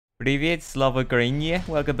Привет, Slava Ukrainian.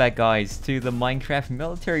 Welcome back guys to the Minecraft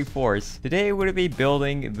military force. Today we're going to be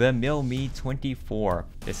building the Mi-24.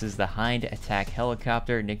 This is the Hind attack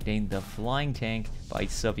helicopter nicknamed the Flying Tank by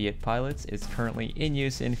Soviet pilots. It's currently in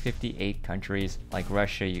use in 58 countries like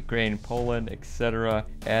Russia, Ukraine, Poland, etc.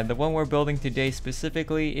 And the one we're building today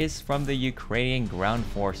specifically is from the Ukrainian ground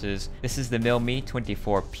forces. This is the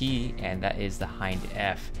Mi-24P and that is the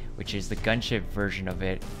Hind-F, which is the gunship version of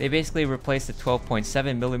it. They basically replaced the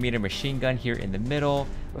 12.7mm machine gun here in the middle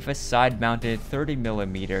with a side-mounted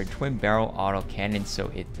 30mm twin-barrel autocannon, so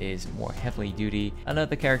it is more heavily duty.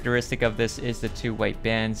 Another characteristic of this is the two white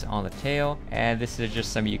bands on the tail, and this is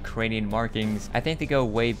just some Ukrainian markings. I think they go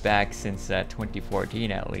way back since 2014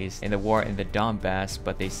 at least, in the war in the Donbass,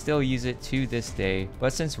 but they still use it to this day.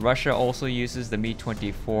 But since Russia also uses the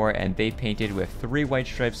Mi-24 and they painted with 3 white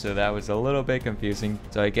stripes, so that was a little bit confusing.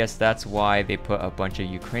 So I guess that's why they put a bunch of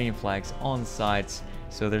Ukrainian flags on the sides.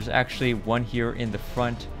 So there's actually one here in the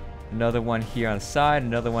front, another one here on the side,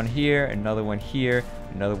 another one here, another one here,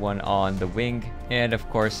 another one on the wing, and of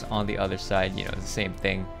course on the other side, you know, the same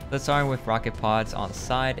thing. That's armed with rocket pods on the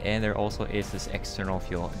side, and there also is this external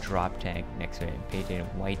fuel drop tank next to it painted in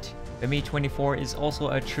white. The Mi-24 is also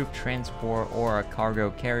a troop transport or a cargo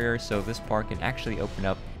carrier, so this part can actually open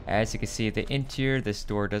up. As you can see at the interior, this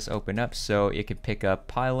door does open up so it can pick up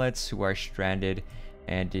pilots who are stranded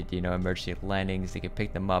and did, you know, emergency landings. They can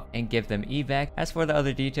pick them up and give them evac. As for the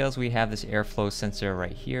other details, we have this airflow sensor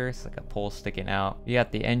right here. It's like a pole sticking out. We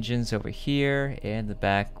got the engines over here, and the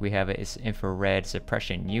back we have its infrared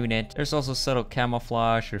suppression unit. There's also subtle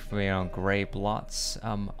camouflage with, you know, gray blots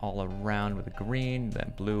all around with the green,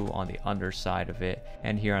 then blue on the underside of it.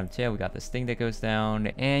 And here on the tail we got this thing that goes down,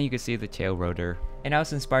 and you can see the tail rotor. And I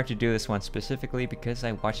was inspired to do this one specifically because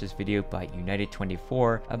I watched this video by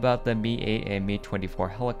United24 about the Mi-8 and Mi-24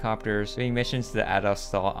 helicopters doing missions to the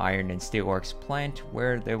Azovstal Iron and Steelworks plant,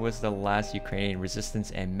 where there was the last Ukrainian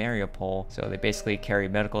resistance in Mariupol. So they basically carry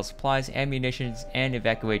medical supplies, ammunitions, and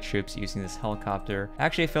evacuate troops using this helicopter. I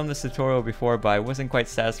actually filmed this tutorial before, but I wasn't quite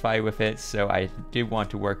satisfied with it, so I did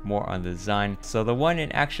want to work more on the design. So the one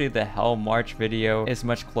in actually the Hell March video is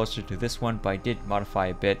much closer to this one, but I did modify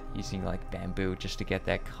a bit using like bamboo just to get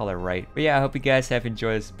that color right. But yeah, I hope you guys have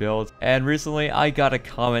enjoyed this build. And recently I got a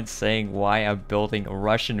comment saying why I'm building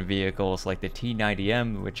Russian vehicles like the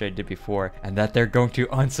T-90M, which I did before, and that they're going to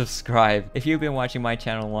unsubscribe. If you've been watching my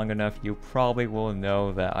channel long enough, you probably will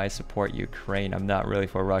know that I support Ukraine. I'm not really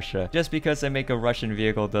for Russia. Just because I make a Russian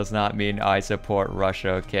vehicle does not mean I support Russia,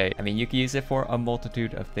 okay? I mean, you can use it for a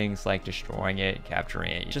multitude of things like destroying it,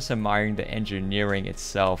 capturing it, just admiring the engineering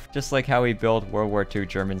itself. Just like how we build World War II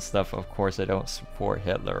German stuff, of course I don't support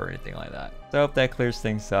Hitler or anything like that. So I hope that clears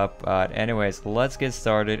things up. But anyways, let's get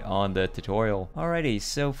started on the tutorial. Alrighty,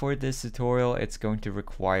 so for this tutorial, it's going to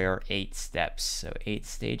require 8 steps. So 8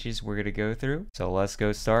 stages we're going to go through. So let's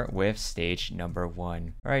go start with stage number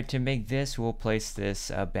 1. Alright, to make this, we'll place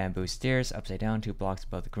this bamboo stairs upside down 2 blocks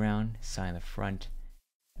above the ground, sign in the front,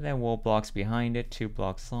 and then wall blocks behind it, 2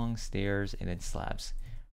 blocks long, stairs, and then slabs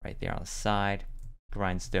right there on the side,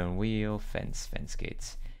 grindstone wheel, fence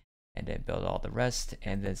gates. And then build all the rest,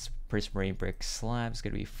 and this prismarine brick slab is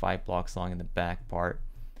going to be 5 blocks long in the back part.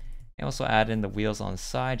 And also add in the wheels on the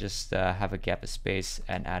side, just have a gap of space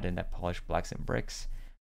and add in that polished blacks and bricks.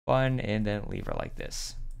 Fun, and then leave her like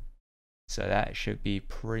this. So that should be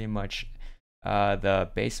pretty much the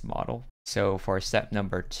base model. So for step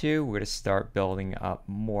number 2, we're going to start building up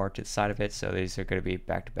more to the side of it. So these are going to be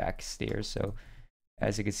back-to-back stairs. So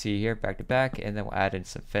as you can see here, back-to-back, and then we'll add in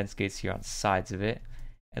some fence gates here on the sides of it.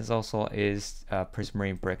 As also is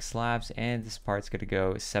prismarine brick slabs, and this part's going to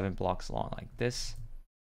go 7 blocks long like this.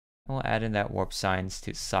 And we'll add in that warp signs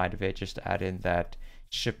to the side of it, just to add in that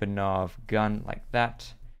Shipanov gun like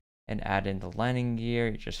that, and add in the landing gear,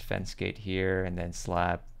 just fence gate here, and then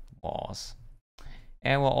slab walls.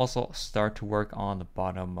 And we'll also start to work on the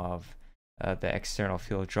bottom of the external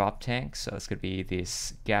fuel drop tank. So it's going to be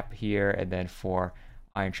this gap here, and then 4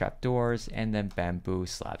 iron trap doors, and then bamboo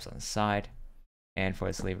slabs on the side. And for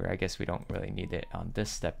this lever, I guess we don't really need it on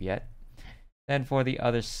this step yet. Then for the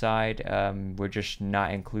other side, we're just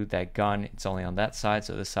not include that gun. It's only on that side,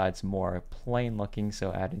 so the side's more plain looking.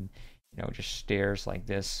 So add in, you know, just stairs like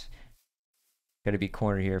this. Got to be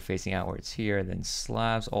cornered here, facing outwards here, then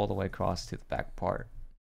slabs all the way across to the back part.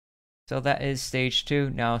 So that is stage 2.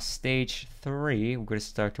 Now stage 3, we're going to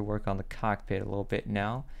start to work on the cockpit a little bit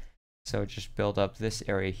now. So just build up this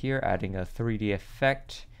area here, adding a 3D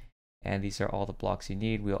effect. And these are all the blocks you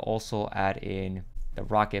need. We'll also add in the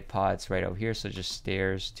rocket pods right over here. So just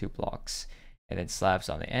stairs, 2 blocks, and then slabs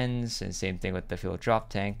on the ends. And same thing with the fuel drop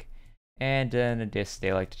tank. And then this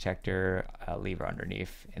daylight detector lever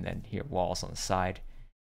underneath, and then here walls on the side.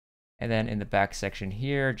 And then in the back section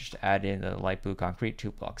here, just add in the light blue concrete,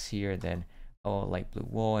 2 blocks here, and then light blue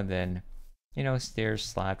wall, and then, you know, stairs,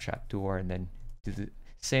 slab, trapdoor, and then do the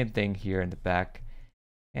same thing here in the back.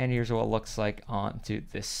 And here's what it looks like onto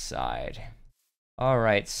this side.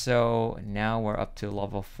 Alright, so now we're up to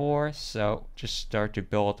level 4, so just start to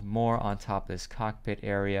build more on top of this cockpit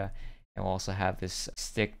area. And we'll also have this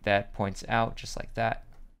stick that points out just like that.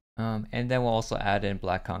 And then we'll also add in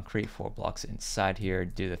black concrete 4 blocks inside here,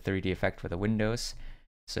 do the 3D effect for the windows.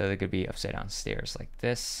 So they could be upside down stairs like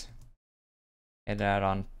this. And add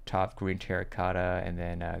on top green terracotta, and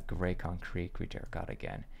then gray concrete, green terracotta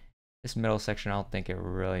again. This middle section, I don't think it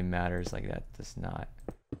really matters, like that does not.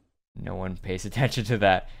 No one pays attention to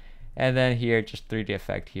that. And then here, just 3D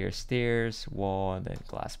effect here, stairs, wall, and then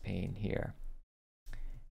glass pane here.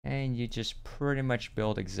 And you just pretty much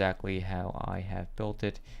build exactly how I have built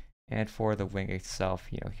it. And for the wing itself,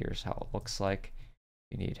 you know, here's how it looks like.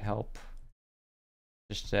 If you need help,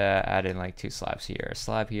 just add in like 2 slabs here. A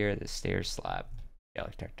slab here, the stairs slab,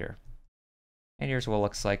 daylight detector. And here's what it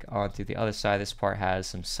looks like onto the other side. This part has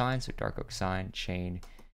some signs, so dark oak sign, chain,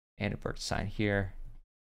 and a birch sign here.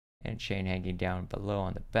 And chain hanging down below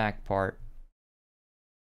on the back part.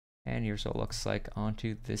 And here's what it looks like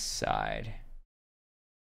onto this side.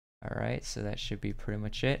 Alright, so that should be pretty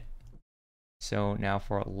much it. So now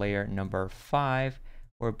for layer number 5,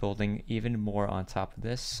 we're building even more on top of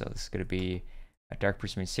this. So this is going to be a dark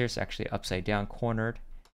prismarine stairs, actually upside down, cornered.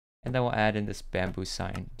 And then we'll add in this bamboo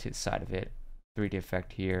sign to the side of it. 3D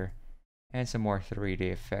effect here. And some more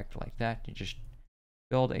 3D effect like that. You just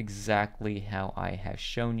build exactly how I have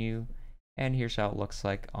shown you. And here's how it looks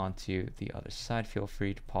like onto the other side. Feel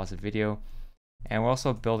free to pause the video. And we're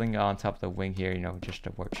also building on top of the wing here, you know, just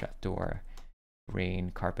a wood trapdoor, green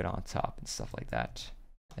carpet on top and stuff like that.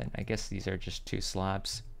 And I guess these are just 2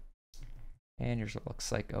 slabs. And here's what it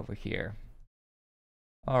looks like over here.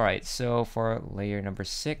 Alright, so for layer number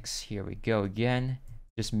 6, here we go again.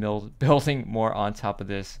 Just building more on top of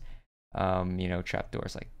this. You know,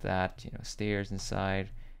 trapdoors like that, you know, stairs inside,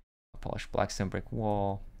 a polished blackstone brick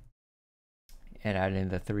wall, and add in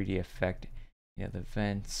the 3D effect, you know, the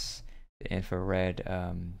vents, the infrared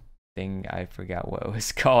thing, I forgot what it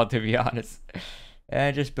was called, to be honest.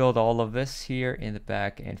 And just build all of this here in the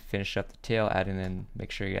back and finish up the tail, adding in,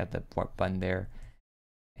 make sure you add the warp button there.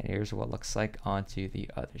 And here's what it looks like onto the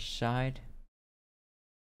other side.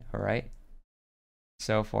 Alright.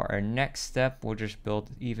 So for our next step, we'll just build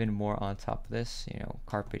even more on top of this, you know,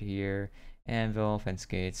 carpet here, anvil, fence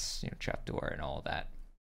gates, you know, trapdoor and all that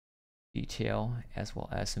detail, as well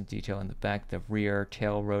as some detail in the back, the rear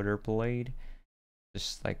tail rotor blade,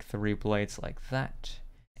 just like 3 blades like that.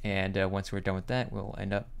 And once we're done with that, we'll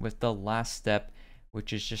end up with the last step,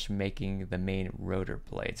 which is just making the main rotor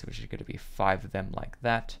blades, which is going to be 5 of them like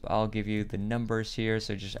that. I'll give you the numbers here,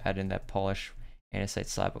 so just add in that polish andesite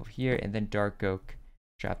slab over here, and then dark oak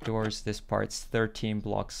trapdoors. This part's 13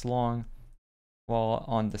 blocks long, while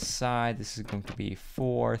on the side this is going to be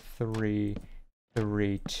 4, 3,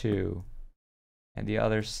 3, 2, and the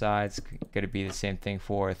other side's going to be the same thing,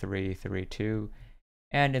 4, 3, 3, 2.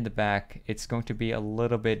 And in the back it's going to be a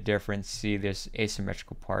little bit different. See this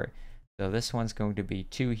asymmetrical part, so this one's going to be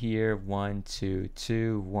 2 here, 1, 2,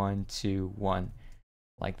 2, 1, 2, 1,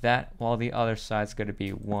 like that, while the other side's going to be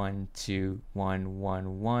 1, 2, 1,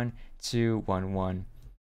 1, 1, 2, 1, 1.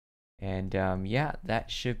 And yeah, that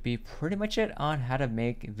should be pretty much it on how to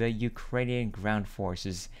make the Ukrainian ground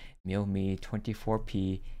forces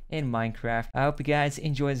Mi-24P in Minecraft. I hope you guys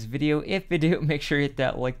enjoyed this video. If you do, make sure you hit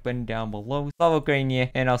that like button down below. Slava Ukrainian,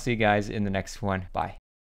 and I'll see you guys in the next one. Bye.